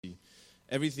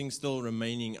everything still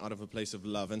remaining out of a place of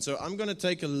love. And so I'm going to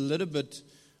take a little bit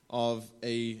of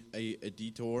a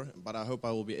detour, but I hope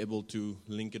I will be able to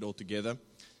link it all together.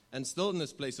 And still in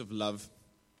this place of love.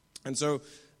 And so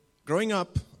growing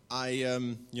up, I,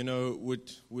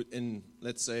 would in,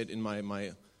 let's say it, in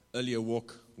my earlier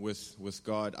walk with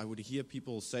God, I would hear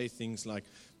people say things like,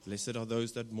 blessed are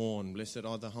those that mourn, blessed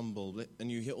are the humble.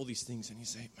 And you hear all these things and you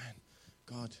say, man,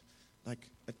 God, like,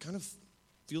 it kind of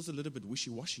feels a little bit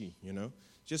wishy-washy,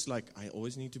 Just like, I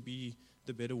always need to be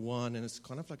the better one, and it's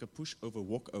kind of like a push-over,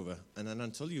 walk-over. And then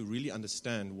until you really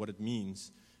understand what it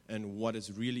means and what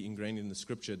is really ingrained in the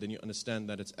Scripture, then you understand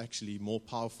that it's actually more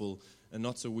powerful and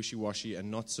not so wishy-washy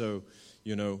and not so,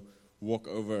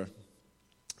 walk-over.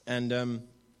 And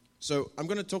so I'm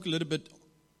going to talk a little bit,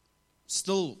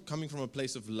 still coming from a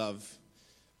place of love,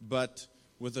 but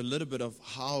with a little bit of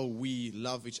how we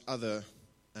love each other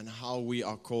and how we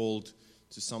are called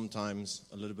to sometimes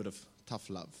a little bit of tough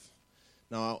love.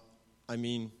 Now, I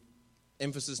mean,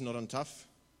 emphasis not on tough,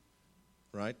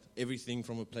 right? Everything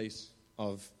from a place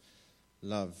of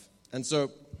love. And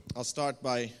so I'll start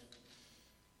by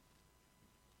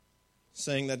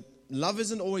saying that love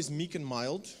isn't always meek and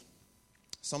mild.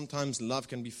 Sometimes love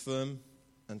can be firm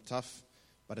and tough,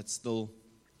 but it's still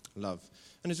love.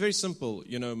 And it's very simple.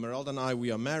 Meralda and I,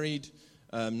 we are married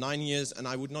 9 years, and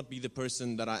I would not be the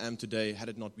person that I am today had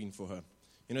it not been for her.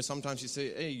 Sometimes you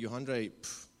say, hey, Johandre,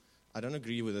 I don't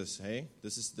agree with this. Hey,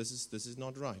 this is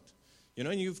not right.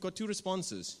 And you've got two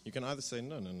responses. You can either say,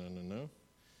 no,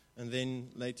 and then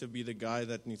later be the guy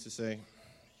that needs to say, you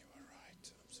are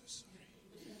right, I'm so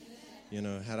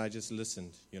sorry. Had I just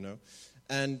listened,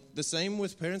 And the same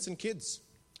with parents and kids.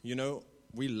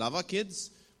 We love our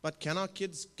kids, but can our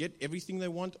kids get everything they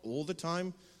want all the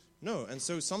time? No. And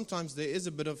so sometimes there is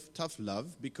a bit of tough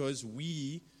love because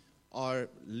we are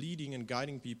leading and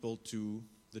guiding people to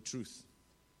the truth.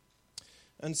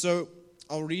 And so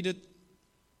I'll read it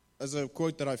as a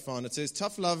quote that I found. It says,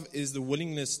 tough love is the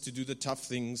willingness to do the tough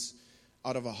things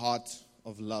out of a heart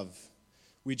of love.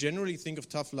 We generally think of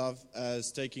tough love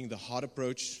as taking the hard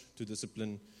approach to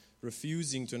discipline,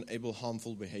 refusing to enable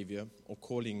harmful behavior, or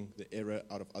calling the error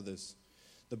out of others.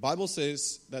 The Bible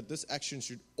says that this action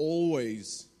should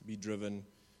always be driven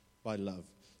by love.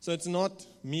 So it's not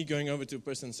me going over to a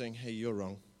person and saying, hey, you're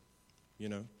wrong.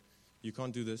 You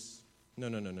can't do this. No.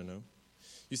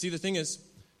 You see, the thing is,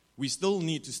 we still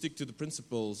need to stick to the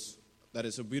principles that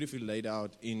is so beautifully laid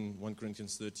out in 1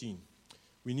 Corinthians 13.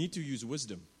 We need to use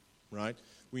wisdom, right?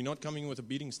 We're not coming with a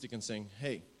beating stick and saying,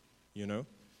 hey,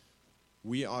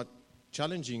 we are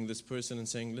challenging this person and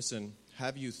saying, listen,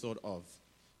 have you thought of?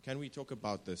 Can we talk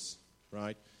about this,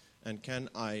 right? And can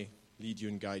I lead you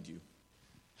and guide you?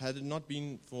 Had it not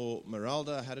been for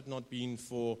Meralda, had it not been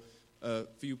for a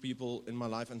few people in my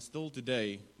life, and still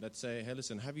today, that say, hey,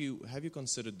 listen, have you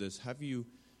considered this? Have you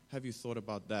thought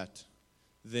about that?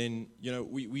 Then,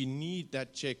 we need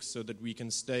that check so that we can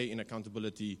stay in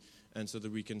accountability and so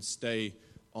that we can stay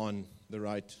on the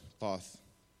right path.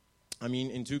 I mean,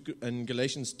 in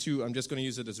Galatians 2, I'm just going to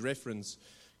use it as reference.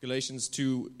 Galatians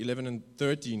 2, 11 and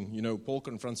 13, Paul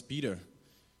confronts Peter.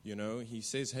 He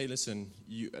says, hey, listen,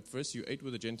 at first you ate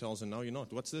with the Gentiles and now you're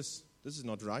not. What's this? This is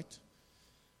not right.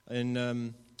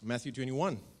 In Matthew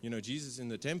 21, Jesus in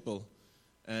the temple,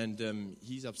 and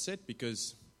he's upset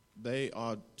because they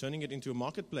are turning it into a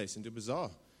marketplace, into a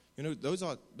bazaar. Those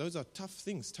are tough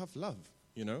things, tough love,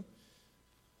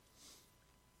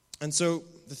 And so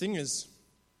the thing is,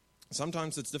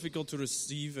 sometimes it's difficult to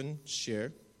receive and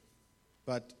share,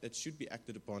 but it should be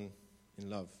acted upon in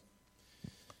love.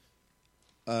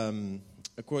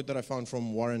 A quote that I found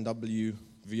from Warren W.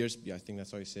 Verster, I think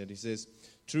that's how he said. He says,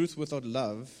 truth without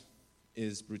love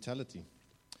is brutality.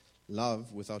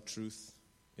 Love without truth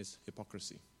is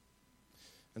hypocrisy.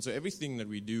 And so everything that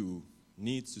we do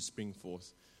needs to spring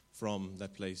forth from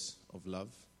that place of love,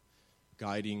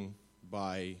 guiding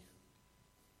by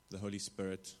the Holy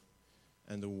Spirit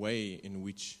and the way in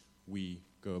which we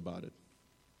go about it.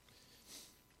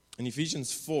 In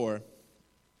Ephesians 4,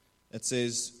 it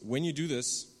says, when you do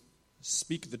this,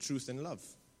 speak the truth in love.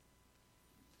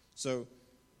 So,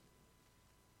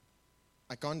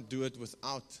 I can't do it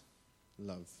without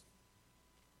love.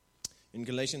 In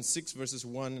Galatians 6, verses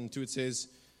 1 and 2, it says,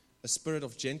 a spirit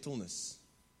of gentleness.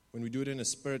 When we do it in a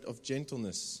spirit of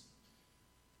gentleness.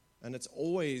 And it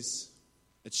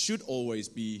should always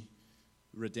be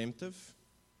redemptive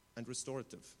and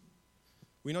restorative.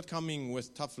 We're not coming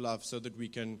with tough love so that we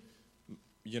can,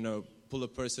 pull a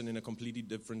person in a completely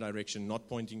different direction, not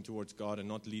pointing towards God and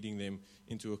not leading them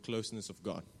into a closeness of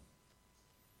God.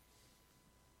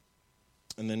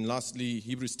 And then lastly,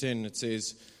 Hebrews 10, it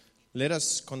says, let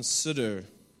us consider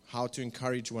how to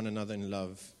encourage one another in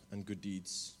love and good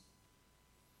deeds.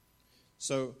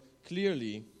 So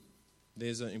clearly,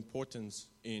 there's an importance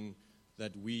in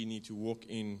that we need to walk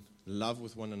in love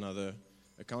with one another,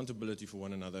 accountability for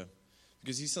one another.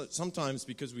 Because sometimes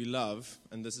because we love,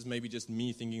 and this is maybe just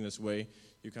me thinking this way,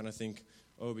 you kind of think,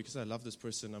 oh, because I love this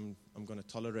person, I'm going to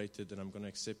tolerate it and I'm going to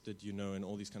accept it, and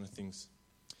all these kind of things.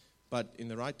 But in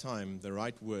the right time, the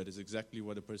right word is exactly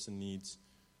what a person needs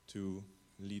to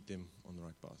lead them on the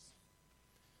right path.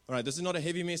 All right, this is not a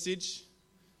heavy message.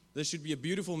 This should be a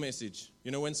beautiful message.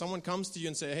 When someone comes to you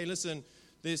and say, hey, listen,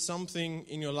 there's something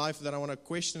in your life that I want to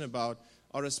question about,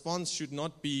 our response should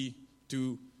not be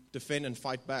to defend and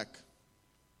fight back,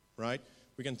 right?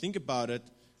 We can think about it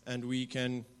and we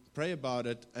can pray about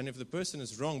it. And if the person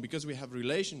is wrong, because we have a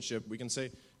relationship, we can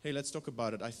say, hey, let's talk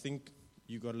about it. I think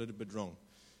you got a little bit wrong.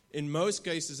 In most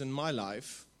cases in my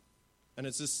life, and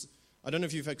it's just, I don't know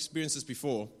if you've experienced this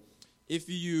before, if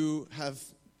you have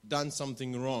done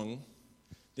something wrong,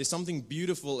 there's something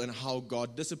beautiful in how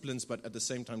God disciplines, but at the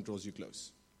same time draws you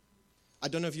close. I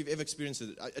don't know if you've ever experienced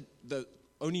it. The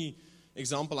only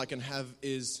example I can have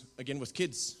is, again, with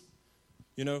kids.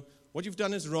 What you've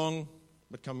done is wrong,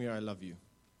 but come here, I love you.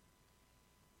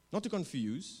 Not to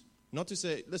confuse, not to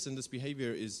say, listen, this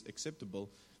behavior is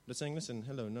acceptable, but saying, listen,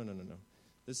 hello, no.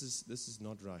 This is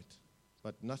not right.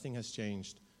 But nothing has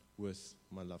changed with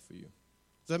my love for you.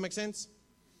 Does that make sense?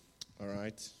 All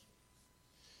right.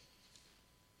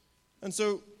 And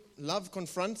so, love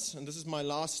confronts, and this is my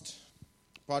last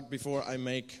part before I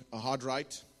make a hard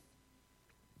right.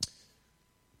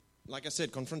 Like I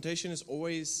said, confrontation is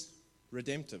always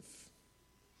redemptive.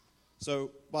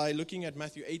 So, by looking at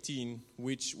Matthew 18,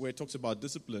 where it talks about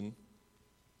discipline,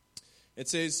 it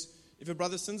says, if a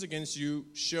brother sins against you,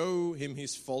 show him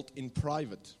his fault in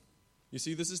private. You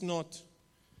see, this is not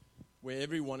where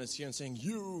everyone is here and saying,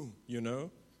 you.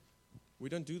 We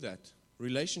don't do that.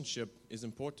 Relationship is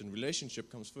important.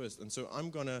 Relationship comes first. And so I'm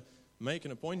going to make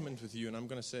an appointment with you and I'm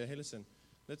going to say, hey, listen,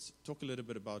 let's talk a little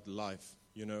bit about life.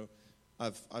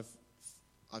 I've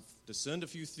discerned a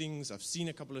few things. I've seen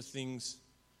a couple of things.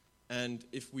 And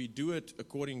if we do it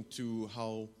according to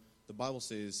how the Bible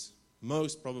says,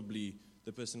 most probably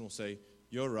the person will say,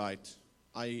 you're right,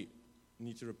 I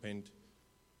need to repent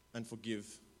and forgive.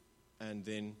 And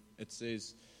then it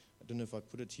says, I don't know if I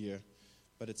put it here,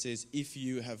 but it says, if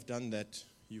you have done that,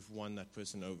 you've won that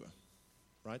person over.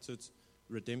 Right? So it's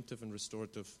redemptive and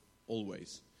restorative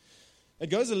always.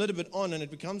 It goes a little bit on and it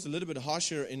becomes a little bit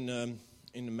harsher in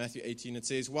Matthew 18. It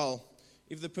says, well,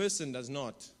 if the person does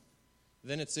not,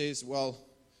 then it says, well,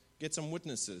 get some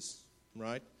witnesses,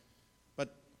 right?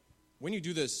 But when you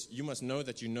do this, you must know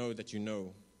that you know that you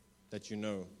know that you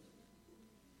know.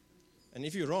 And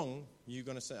if you're wrong, you're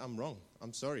going to say, I'm wrong.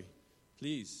 I'm sorry.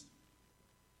 Please.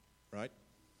 Right?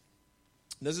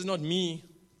 This is not me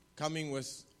coming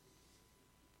with,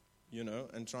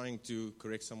 and trying to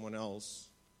correct someone else,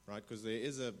 right? Because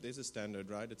there's a standard,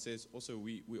 right? It says also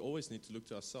we always need to look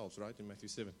to ourselves, right? In Matthew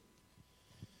 7.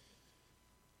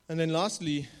 And then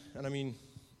lastly, and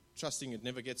trusting it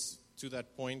never gets to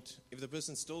that point. If the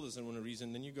person still doesn't want to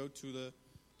reason, then you go to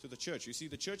the church. You see,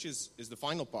 the church is the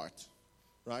final part,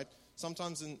 right?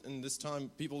 Sometimes in this time,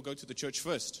 people go to the church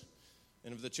first.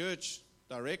 And if the church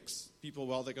directs people,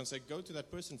 well, they're going to say, go to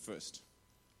that person first.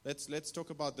 Let's talk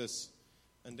about this.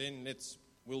 And then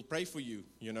we'll pray for you,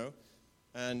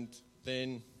 And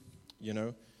then,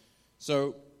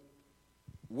 So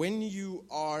when you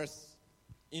are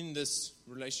in this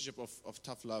relationship of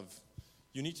tough love,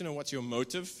 you need to know what's your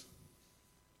motive.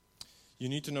 You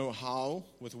need to know how,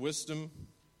 with wisdom,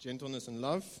 gentleness, and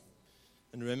love.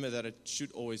 And remember that it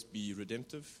should always be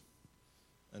redemptive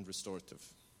and restorative.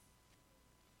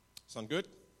 Sound good?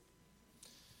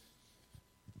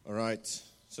 All right.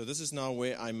 So this is now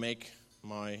where I make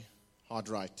my hard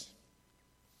right.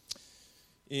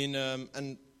 And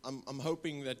I'm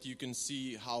hoping that you can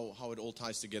see how it all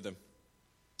ties together.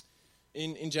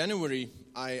 In January,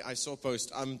 I saw a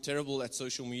post. I'm terrible at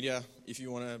social media. If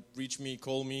you want to reach me,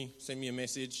 call me, send me a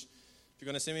message. If you're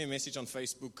going to send me a message on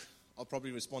Facebook, I'll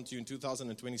probably respond to you in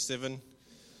 2027. If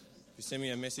you send me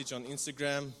a message on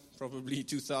Instagram, probably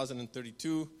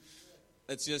 2032.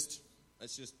 It's just,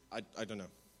 I don't know.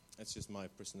 That's just my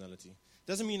personality.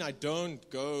 Doesn't mean I don't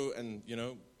go and,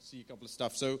 see a couple of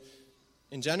stuff. So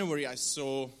in January, I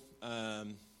saw, I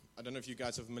don't know if you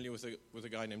guys are familiar with a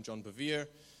guy named John Bevere,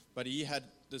 but he had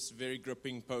this very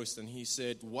gripping post, and he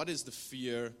said, what is the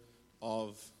fear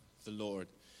of the Lord?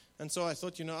 And so I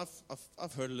thought,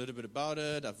 I've heard a little bit about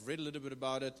it. I've read a little bit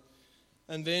about it.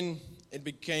 And then it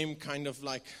became kind of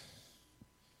like,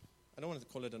 I don't want to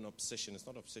call it an obsession. It's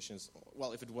not obsession.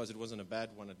 Well, if it was, it wasn't a bad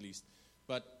one at least.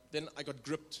 But then I got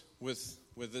gripped with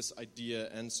this idea.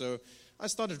 And so I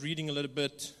started reading a little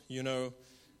bit,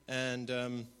 and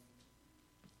a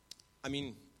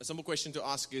simple question to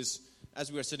ask is,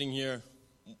 as we are sitting here,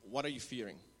 what are you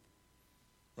fearing?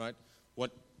 Right?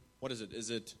 What is it? Is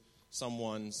it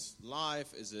someone's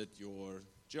life? Is it your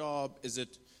job?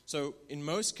 So in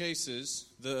most cases,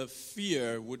 the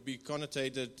fear would be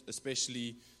connotated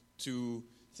especially to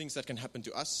things that can happen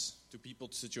to us, to people,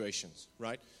 to situations,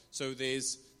 right? So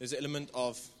there's an element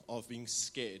of being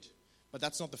scared, but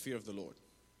that's not the fear of the Lord.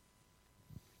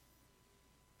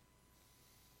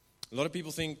 A lot of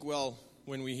people think, well,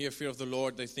 when we hear fear of the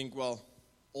Lord, they think, well,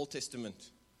 Old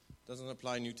Testament doesn't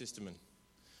apply New Testament.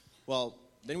 Well,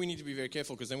 then we need to be very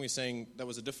careful, because then we're saying there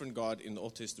was a different God in the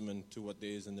Old Testament to what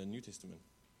there is in the New Testament.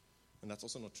 And that's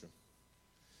also not true.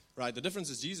 Right? The difference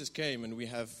is Jesus came and we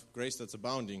have grace that's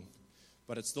abounding,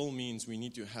 but it still means we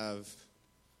need to have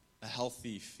a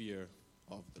healthy fear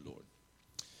of the Lord.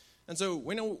 And so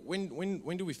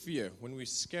when do we fear? When we're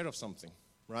scared of something,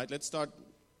 right? Let's start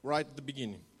right at the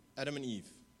beginning. Adam and Eve.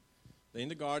 They're in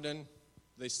the garden,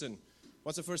 they sin.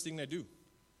 What's the first thing they do?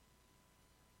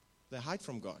 They hide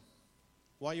from God.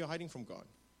 Why are you hiding from God?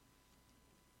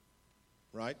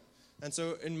 Right? And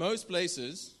so in most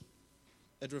places,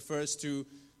 it refers to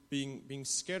being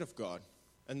scared of God.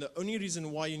 And the only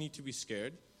reason why you need to be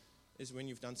scared is when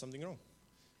you've done something wrong.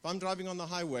 If I'm driving on the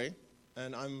highway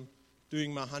and I'm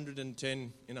doing my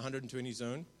 110 in 120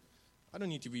 zone, I don't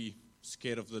need to be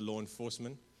scared of the law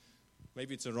enforcement.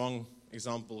 Maybe it's a wrong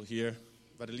example here,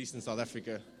 but at least in South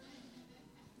Africa.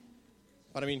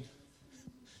 But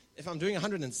if I'm doing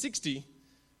 160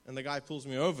 and the guy pulls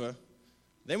me over,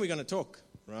 then we're going to talk,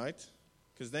 right?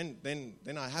 Because then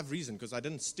I have reason, because I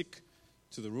didn't stick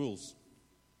to the rules.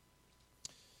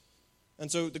 And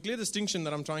so the clear distinction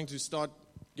that I'm trying to start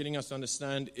getting us to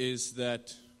understand is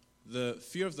that the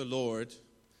fear of the Lord,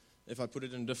 if I put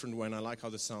it in a different way, and I like how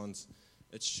this sounds,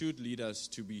 it should lead us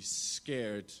to be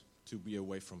scared to be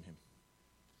away from Him.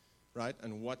 Right?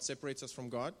 And what separates us from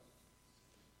God?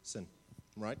 Sin.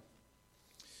 Right?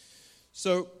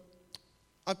 So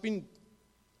I've been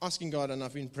asking God, and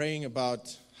I've been praying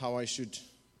about how I should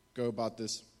go about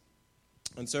this.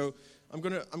 And so I'm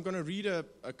gonna read a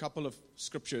couple of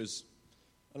scriptures,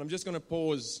 and I'm just gonna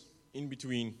pause in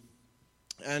between.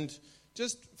 And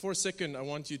just for a second, I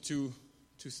want you to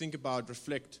think about,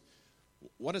 reflect,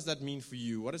 what does that mean for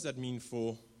you? What does that mean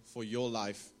for your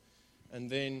life? And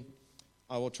then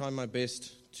I will try my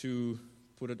best to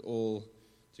put it all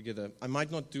together. I might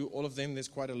not do all of them. There's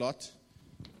quite a lot,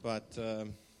 but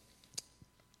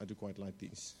I do quite like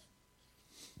these.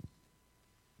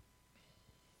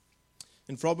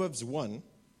 In Proverbs 1,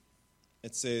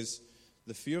 it says,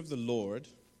 "The fear of the Lord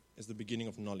is the beginning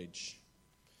of knowledge.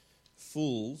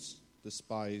 Fools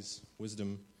despise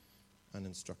wisdom and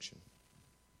instruction."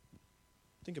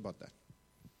 Think about that.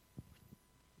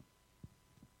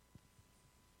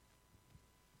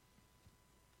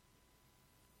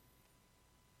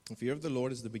 The fear of the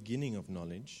Lord is the beginning of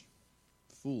knowledge.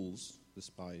 Fools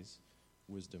despise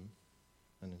wisdom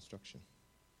and instruction.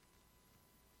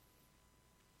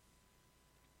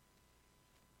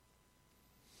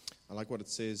 I like what it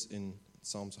says in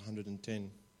Psalms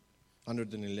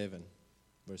 111,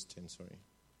 verse 10, sorry.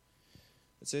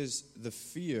 It says, "The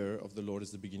fear of the Lord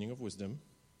is the beginning of wisdom.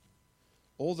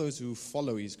 All those who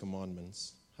follow His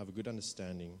commandments have a good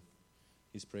understanding.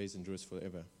 His praise endures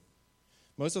forever."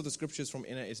 Most of the scriptures from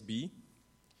NASB,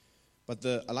 but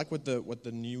I like what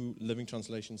the New Living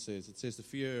Translation says. It says, "The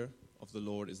fear of the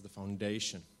Lord is the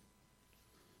foundation."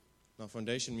 Now,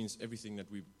 foundation means everything that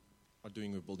we are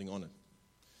doing, we're building on it.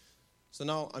 So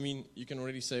now, you can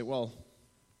already say, well,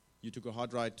 you took a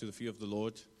hard ride to the fear of the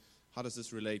Lord. How does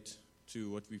this relate to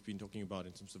what we've been talking about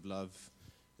in terms of love,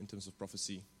 in terms of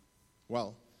prophecy?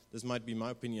 Well, this might be my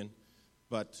opinion,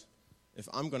 but if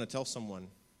I'm going to tell someone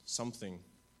something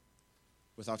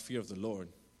without fear of the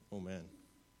Lord, oh man.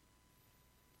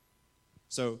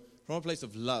 So from a place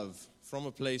of love, from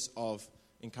a place of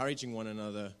encouraging one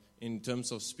another in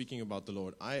terms of speaking about the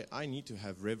Lord, I need to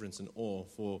have reverence and awe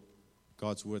for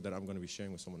God's word that I'm going to be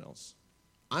sharing with someone else.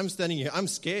 I'm standing here, I'm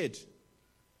scared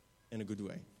in a good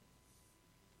way.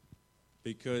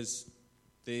 Because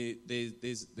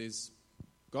there's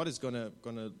God is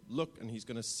gonna look, and He's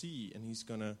gonna see, and He's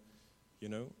gonna,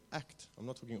 act. I'm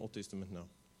not talking Old Testament now.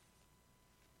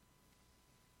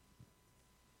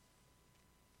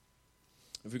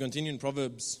 If we continue in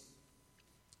Proverbs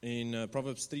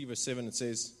 3, verse 7, it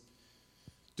says,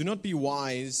 "Do not be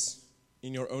wise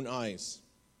in your own eyes.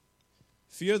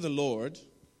 Fear the Lord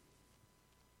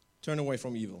turn away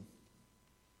from evil.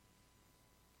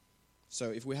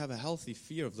 So if we have a healthy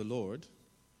fear of the Lord,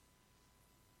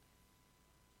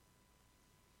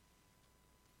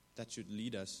 that should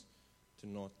lead us to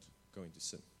not go into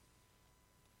sin.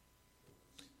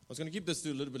 I was going to keep this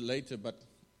to a little bit later, but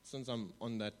since I'm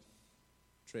on that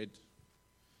thread,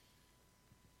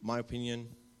 my opinion,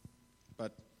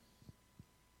 but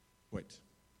wait,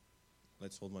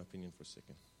 let's hold my opinion for a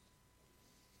second.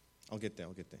 I'll get there.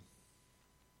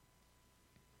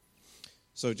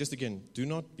 So just again, do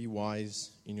not be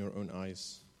wise in your own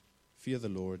eyes. Fear the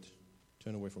Lord.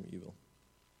 Turn away from evil.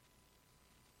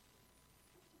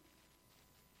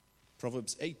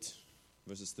 Proverbs 8,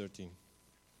 verses 13.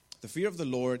 The fear of the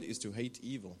Lord is to hate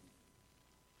evil,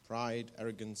 pride,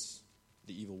 arrogance,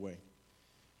 the evil way,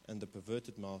 and the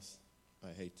perverted mouth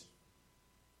I hate.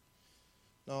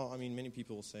 Now, many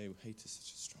people will say hate is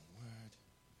such a strong word.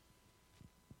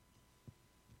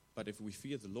 But if we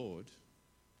fear the Lord,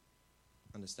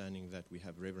 understanding that we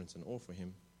have reverence and awe for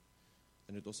Him,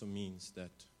 then it also means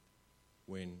that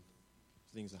when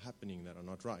things are happening that are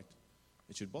not right,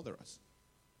 it should bother us.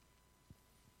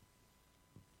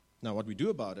 Now, what we do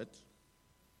about it,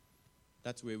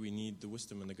 that's where we need the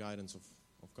wisdom and the guidance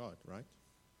of God, right?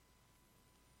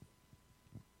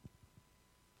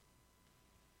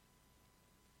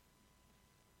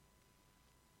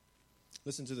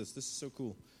 Listen to this. This is so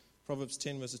cool. Proverbs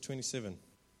 10, verses 27.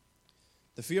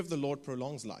 The fear of the Lord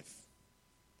prolongs life,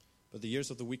 but the years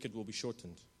of the wicked will be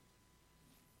shortened.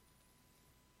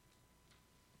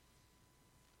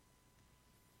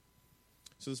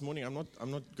 So this morning,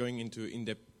 I'm not going into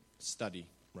in-depth study,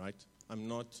 right? I'm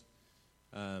not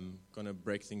going to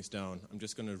break things down. I'm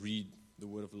just going to read the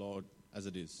word of the Lord as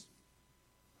it is.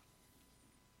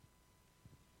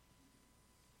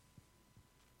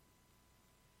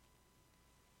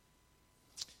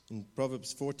 In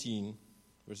Proverbs 14,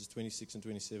 verses 26 and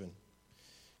 27.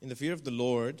 In the fear of the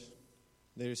Lord,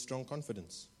 there is strong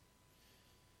confidence,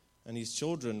 and his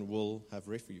children will have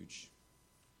refuge.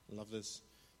 I love this.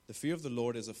 The fear of the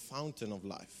Lord is a fountain of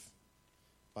life,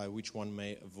 by which one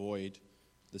may avoid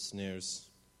the snares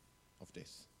of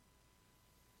death.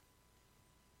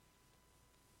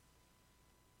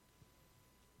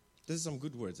 This is some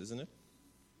good words, isn't it?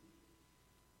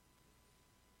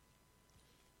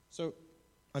 So,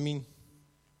 I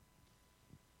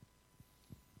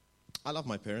love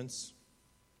my parents,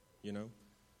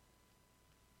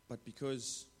 but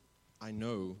because I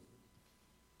know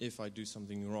if I do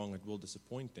something wrong, it will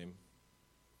disappoint them,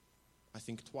 I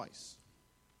think twice,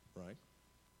 right?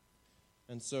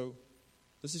 And so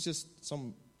this is just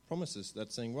some promises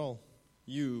that's saying, well,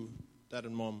 you, Dad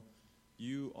and Mom,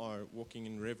 you are walking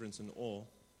in reverence and awe,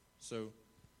 so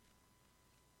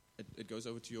it goes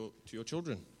over to your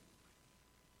children.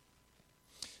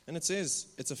 And it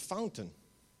says it's a fountain,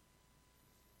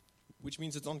 which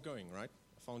means it's ongoing, right?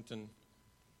 A fountain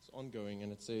is ongoing,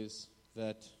 and it says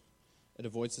that it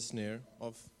avoids the snare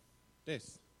of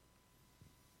death.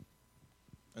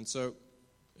 And so,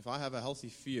 if I have a healthy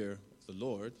fear of the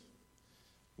Lord,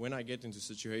 when I get into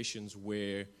situations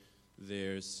where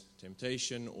there's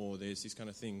temptation or there's these kind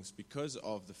of things, because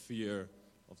of the fear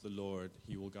of the Lord,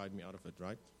 He will guide me out of it,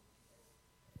 right?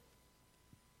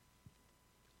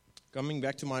 Coming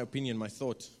back to my opinion, my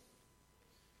thought,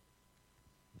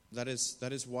 that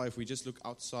is why if we just look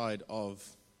outside of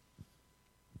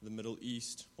the Middle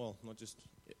East, well, not just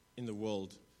in the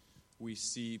world, we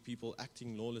see people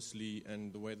acting lawlessly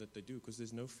and the way that they do, because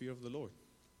there's no fear of the Lord.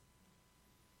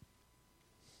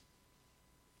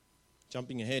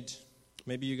 Jumping ahead,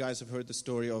 maybe you guys have heard the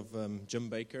story of Jim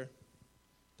Bakker.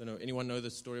 Don't know, anyone know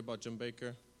the story about Jim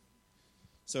Bakker?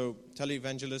 So,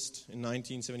 televangelist in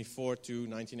 1974 to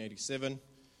 1987.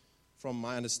 From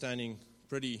my understanding,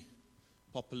 pretty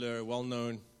popular,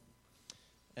 well-known.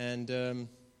 And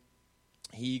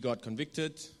he got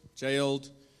convicted,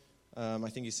 jailed. I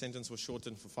think his sentence was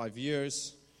shortened for 5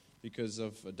 years because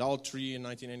of adultery in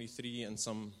 1983 and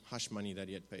some hush money that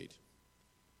he had paid.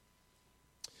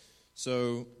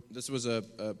 So this was a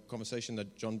conversation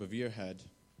that John Bevere had.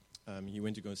 He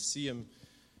went to go see him,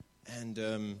 and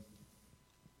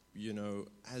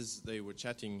as they were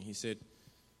chatting, he said,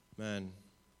 man,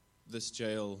 this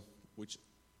jail, which,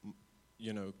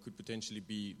 could potentially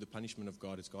be the punishment of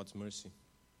God, is God's mercy.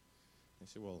 I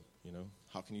said, well,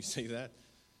 how can you say that?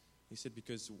 He said,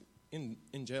 because in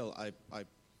jail,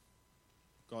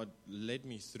 God led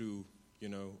me through,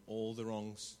 all the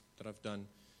wrongs that I've done,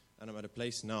 and I'm at a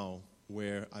place now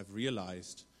where I've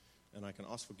realized, and I can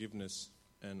ask forgiveness,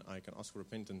 and I can ask for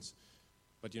repentance,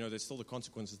 but there's still the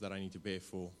consequences that I need to bear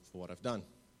for what I've done,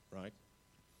 right?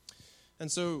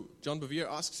 And so John Bevere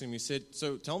asks him, he said,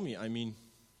 so tell me, I mean,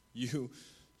 you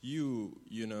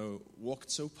walked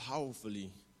so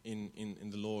powerfully in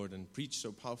the Lord and preached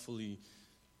so powerfully.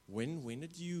 When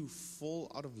did you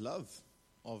fall out of love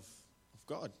of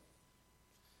God?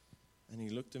 And he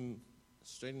looked him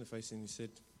straight in the face and he said,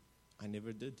 I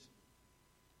never did.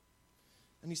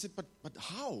 And he said, but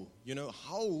how?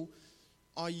 How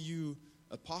are you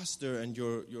a pastor and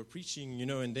you're preaching,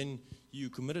 and then you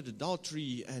committed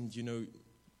adultery and,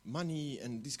 money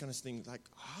and these kind of things. Like,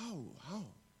 how?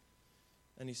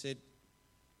 And he said,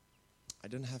 I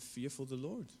don't have fear for the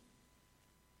Lord.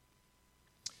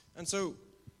 And so,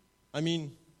 I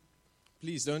mean,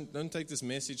 please don't take this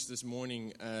message this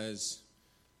morning as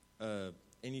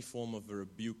any form of a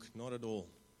rebuke, not at all.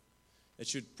 It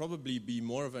should probably be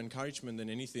more of an encouragement than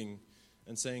anything,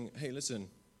 and saying, hey, listen,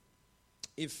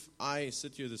 if I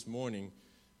sit here this morning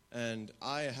and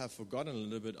I have forgotten a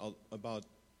little bit about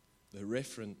the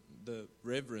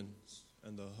reverence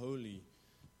and the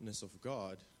holiness of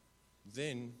God,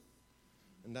 then,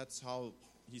 and that's how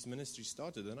his ministry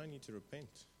started, then I need to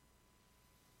repent.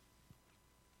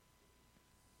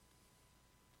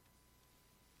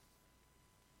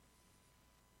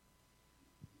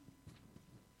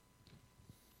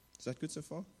 Is that good so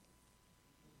far?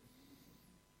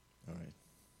 All right.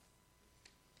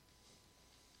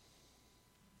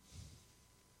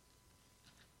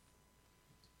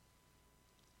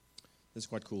 This is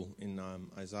quite cool. In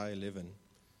Isaiah 11,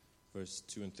 verse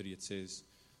 2 and 3, it says,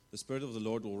 the Spirit of the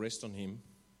Lord will rest on him,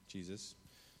 Jesus,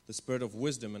 the Spirit of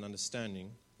wisdom and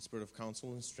understanding, the Spirit of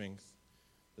counsel and strength,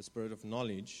 the Spirit of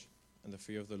knowledge and the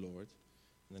fear of the Lord.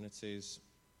 And then it says,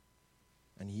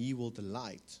 and he will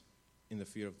delight in the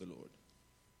fear of the Lord.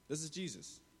 This is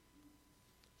Jesus.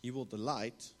 He will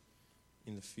delight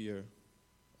in the fear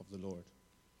of the Lord.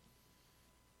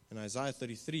 In Isaiah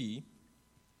 33,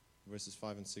 verses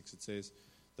 5 and 6, it says,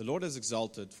 the Lord has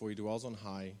exalted, for he dwells on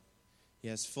high. He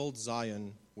has filled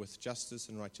Zion with justice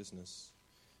and righteousness,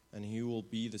 and he will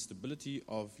be the stability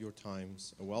of your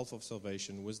times, a wealth of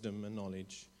salvation, wisdom and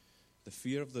knowledge. The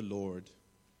fear of the Lord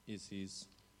is his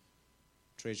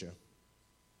treasure.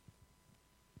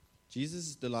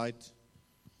 Jesus' delight,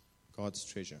 God's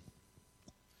treasure.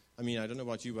 I mean, I don't know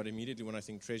about you, but immediately when I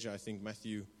think treasure, I think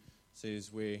Matthew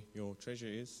says where your treasure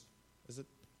is. Is it?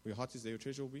 Where your heart is, there your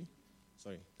treasure will be?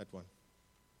 Sorry, that one.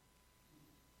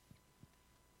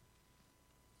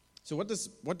 So what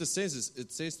this says is,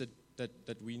 it says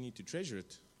that we need to treasure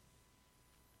it.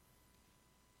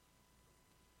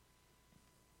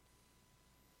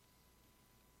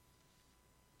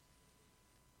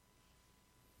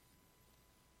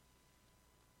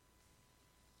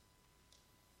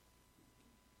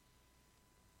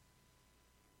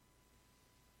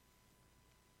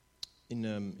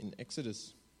 In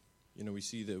Exodus, we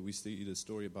see the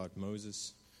story about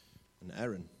Moses and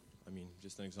Aaron. I mean,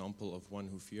 just an example of one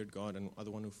who feared God and other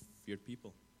one who feared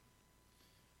people.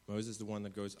 Moses, the one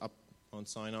that goes up on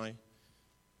Sinai.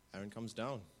 Aaron comes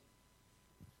down.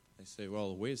 They say,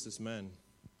 well, where's this man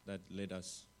that led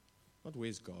us? Not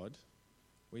where's God.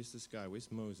 Where's this guy?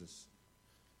 Where's Moses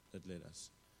that led us?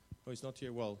 Oh, he's not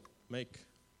here. Well, make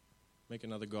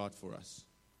another God for us.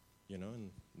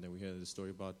 And then we hear the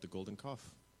story about the golden calf.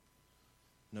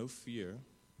 No fear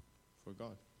for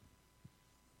God.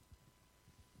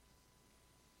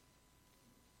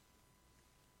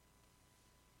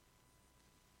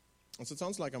 And so it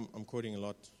sounds like I'm quoting a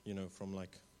lot, from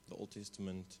like the Old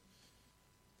Testament,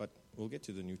 but we'll get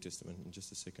to the New Testament in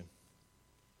just a second.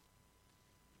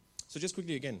 So just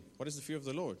quickly again, what is the fear of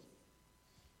the Lord?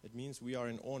 It means we are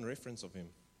in awe and reverence of him.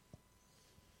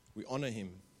 We honor him.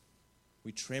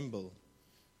 We tremble,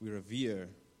 we revere,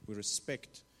 we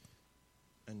respect,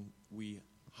 and we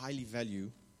highly value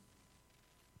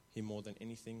him more than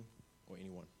anything or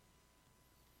anyone.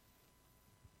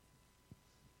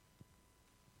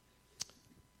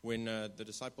 When the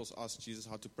disciples asked Jesus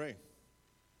how to pray,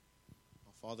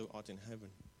 our Father who art in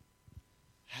heaven,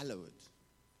 hallowed,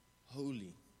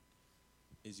 holy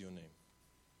is your name.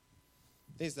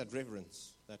 There's that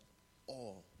reverence, that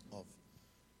awe of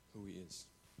who he is.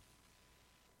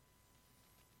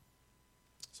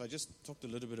 So I just talked a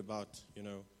little bit about,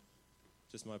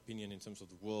 just my opinion in terms of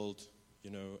the world,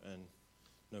 and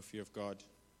no fear of God.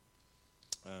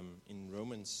 In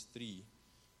Romans 3,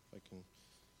 if I can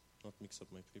not mix up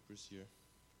my papers here.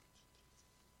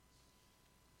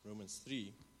 Romans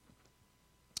 3,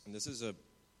 and this is a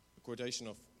quotation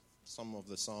of some of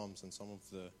the Psalms and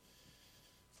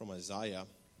from Isaiah.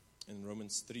 In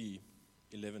Romans 3,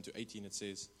 11 to 18, it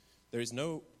says, there's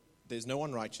no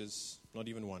one righteous, not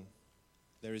even one.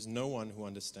 There is no one who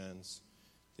understands.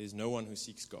 There is no one who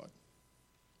seeks God.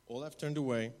 All have turned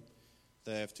away.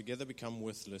 They have together become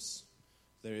worthless.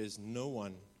 There is no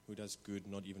one who does good,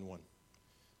 not even one.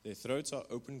 Their throats are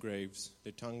open graves.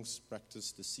 Their tongues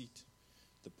practice deceit.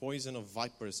 The poison of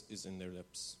vipers is in their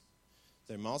lips.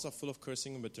 Their mouths are full of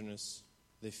cursing and bitterness.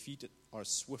 Their feet are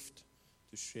swift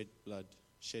to shed blood.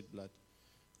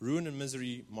 Ruin and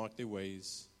misery mark their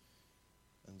ways,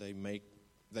 and the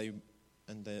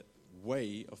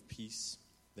way of peace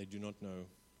they do not know.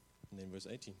 And then verse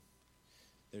 18.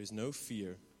 There is no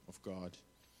fear of God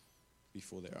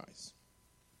before their eyes.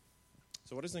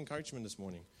 So what is the encouragement this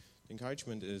morning? The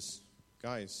encouragement is,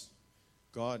 guys,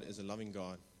 God is a loving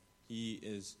God. He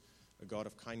is a God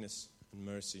of kindness and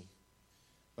mercy.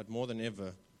 But more than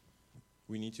ever,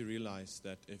 we need to realize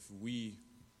that if we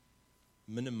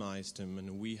minimized him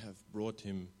and we have brought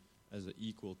him as an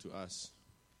equal to us,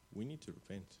 we need to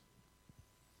repent.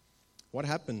 What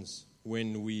happens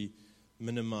when we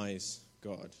minimize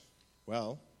God?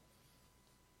 Well,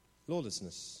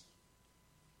 lawlessness.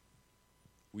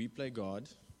 We play God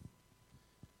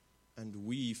and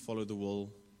we follow the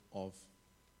will of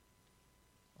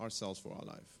ourselves for our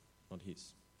life, not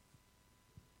his.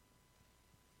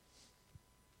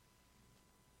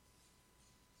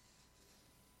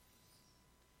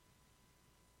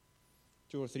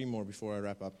 Two or three more before I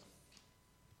wrap up.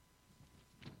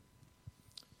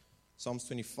 Psalms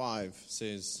 25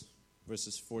 says,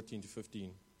 verses 14 to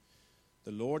 15,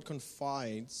 the Lord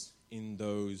confides in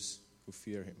those who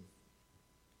fear him.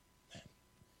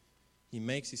 He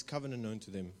makes his covenant known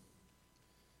to them.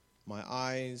 My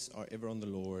eyes are ever on the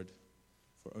Lord,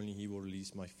 for only he will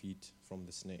release my feet from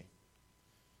the snare.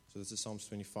 So this is Psalms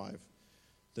 25.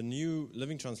 The New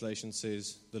Living Translation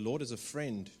says, the Lord is a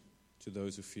friend to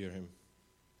those who fear him.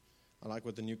 I like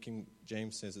what the New King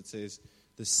James says. It says,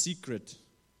 the secret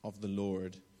of the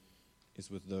Lord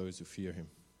is with those who fear him.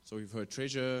 So we've heard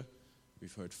treasure,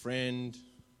 we've heard friend,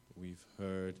 we've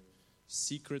heard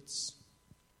secrets.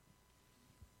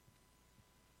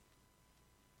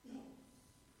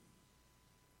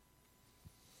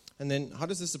 And then how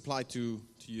does this apply to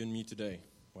you and me today?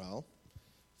 Well,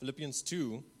 Philippians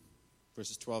 2,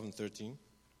 verses 12 and 13,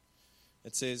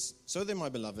 it says, so then, my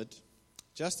beloved,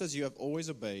 just as you have always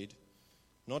obeyed,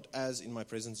 not as in my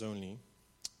presence only,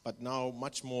 but now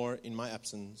much more in my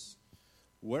absence,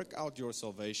 work out your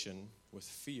salvation with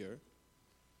fear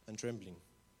and trembling.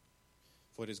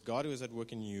 For it is God who is at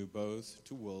work in you, both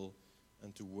to will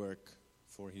and to work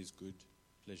for his good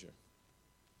pleasure.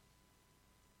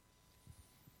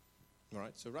 All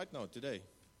right, so right now, today,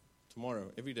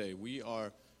 tomorrow, every day, we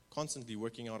are constantly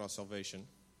working out our salvation,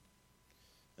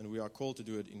 and we are called to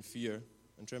do it in fear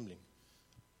and trembling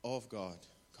of God.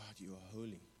 God, you are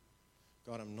holy.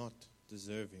 God, I'm not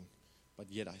deserving, but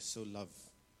yet I so love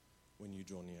when you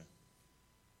draw near.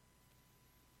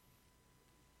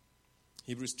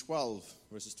 Hebrews 12,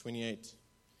 verses 28.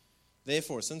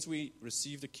 Therefore, since we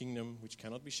received a kingdom which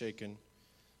cannot be shaken,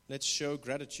 let's show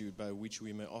gratitude by which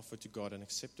we may offer to God an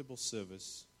acceptable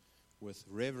service with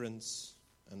reverence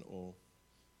and awe,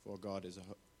 for God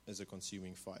is a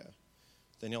consuming fire.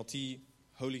 The NLT,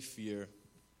 holy fear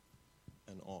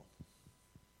and awe.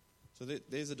 So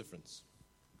there's a difference.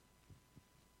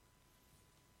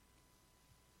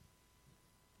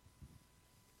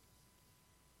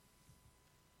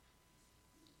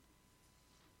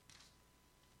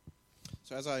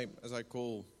 So as I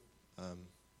call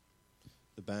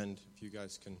the band, if you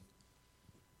guys can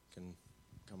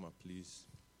come up, please.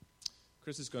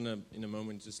 Chris is going to, in a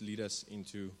moment, just lead us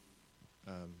into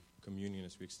communion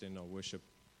as we extend our worship.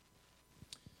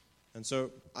 And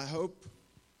so I hope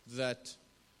that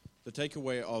the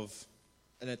takeaway of,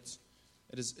 and it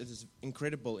is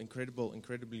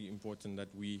incredibly important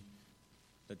that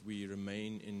we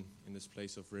remain in this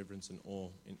place of reverence and awe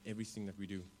in everything that we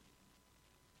do.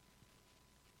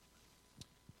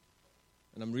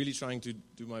 And I'm really trying to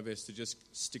do my best to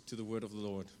just stick to the word of the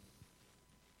Lord.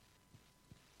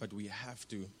 But we have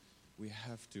to.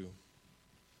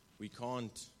 We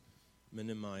can't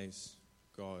minimize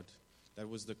God. That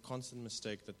was the constant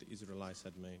mistake that the Israelites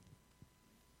had made.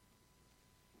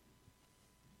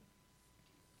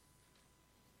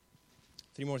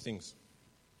 Three more things.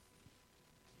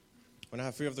 When I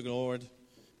have fear of the Lord,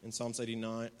 in Psalm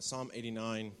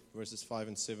 89, verses 5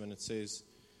 and 7, it says,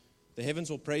 the heavens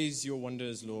will praise your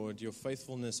wonders, Lord, your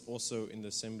faithfulness also in the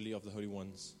assembly of the holy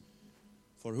ones.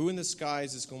 For who in the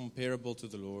skies is comparable to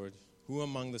the Lord? Who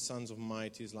among the sons of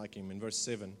might is like him? In verse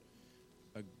 7,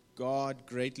 a God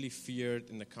greatly feared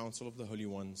in the council of the holy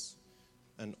ones,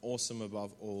 and awesome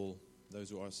above all those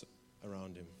who are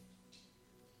around him.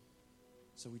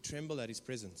 So we tremble at his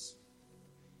presence.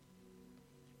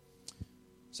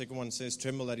 Second one says,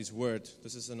 tremble at his word.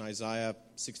 This is in Isaiah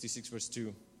 66 verse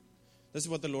 2. This is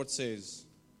what the Lord says.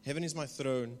 Heaven is my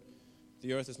throne,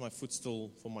 the earth is my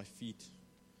footstool for my feet.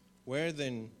 Where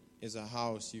then is a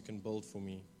house you can build for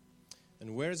me?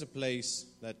 And where is a place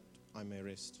that I may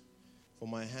rest? For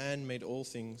my hand made all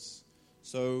things,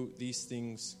 so these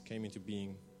things came into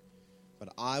being. But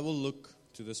I will look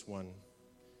to this one,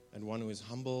 and one who is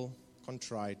humble,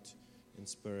 contrite in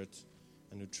spirit,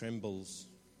 and who trembles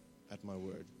at my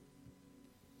word.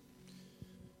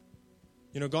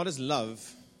 You know, God is love,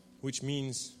 which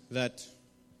means that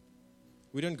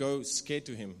we don't go scared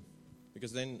to him,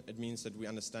 because then it means that we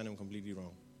understand him completely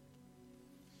wrong.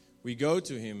 We go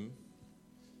to him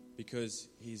because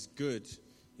he's good,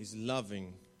 he's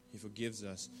loving, he forgives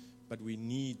us, but we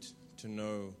need to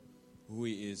know who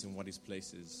he is and what his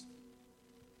place is.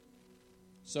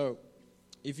 So,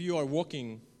 if you are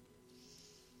walking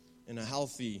in a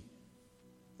healthy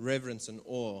reverence and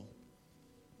awe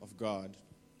of God,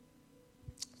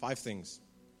 5 things.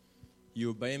 You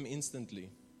obey him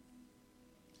instantly.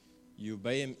 You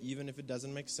obey him even if it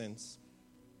doesn't make sense.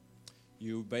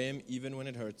 You obey him even when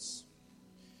it hurts.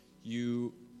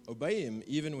 You obey him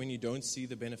even when you don't see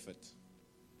the benefit.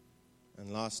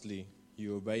 And lastly,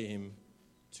 you obey him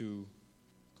to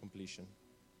completion.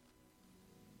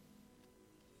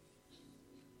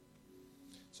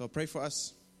 So I'll pray for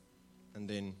us, and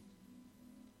then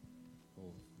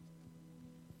we'll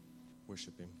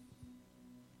worship him.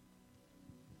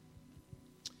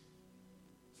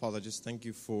 Father, just thank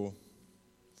you for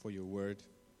your word.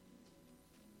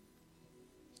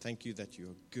 Thank you that you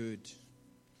are good,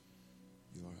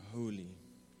 you are holy,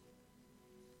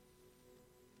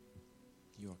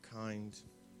 you are kind.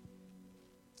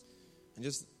 And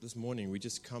just this morning, we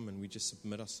just come and we just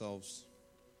submit ourselves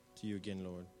to you again,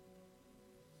 Lord.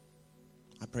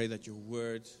 I pray that your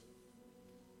word,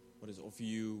 what is of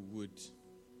you, would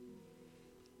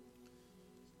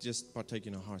just partake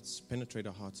in our hearts, penetrate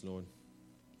our hearts, Lord.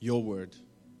 Your word,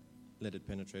 let it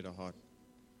penetrate our heart.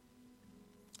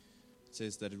 It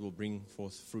says that it will bring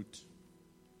forth fruit.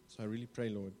 So I really pray,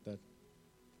 Lord, that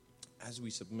as we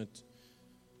submit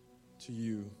to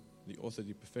you, the author,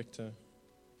 the perfecter,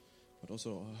 but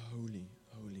also our holy,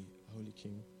 holy, holy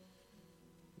King,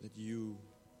 that you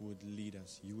would lead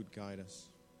us, you would guide us.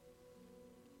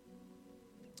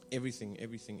 Everything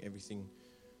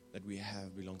that we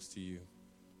have belongs to you.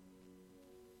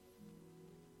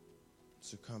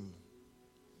 So come,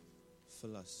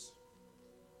 fill us.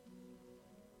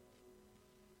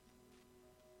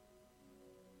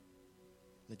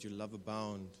 Let your love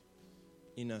abound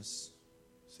in us,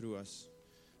 through us.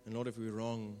 And Lord, if we're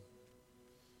wrong,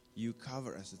 you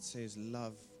cover us. It says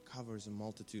love covers a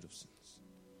multitude of sins.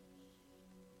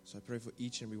 So I pray for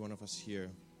each and every one of us here.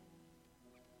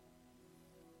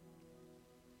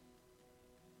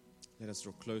 Let us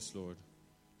draw close, Lord.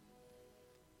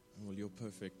 And will your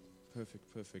perfect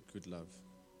good love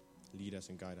lead us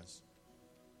and guide us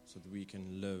so that we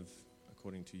can live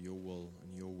according to your will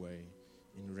and your way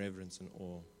in reverence and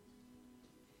awe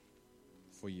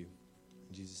for you.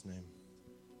 In Jesus' name.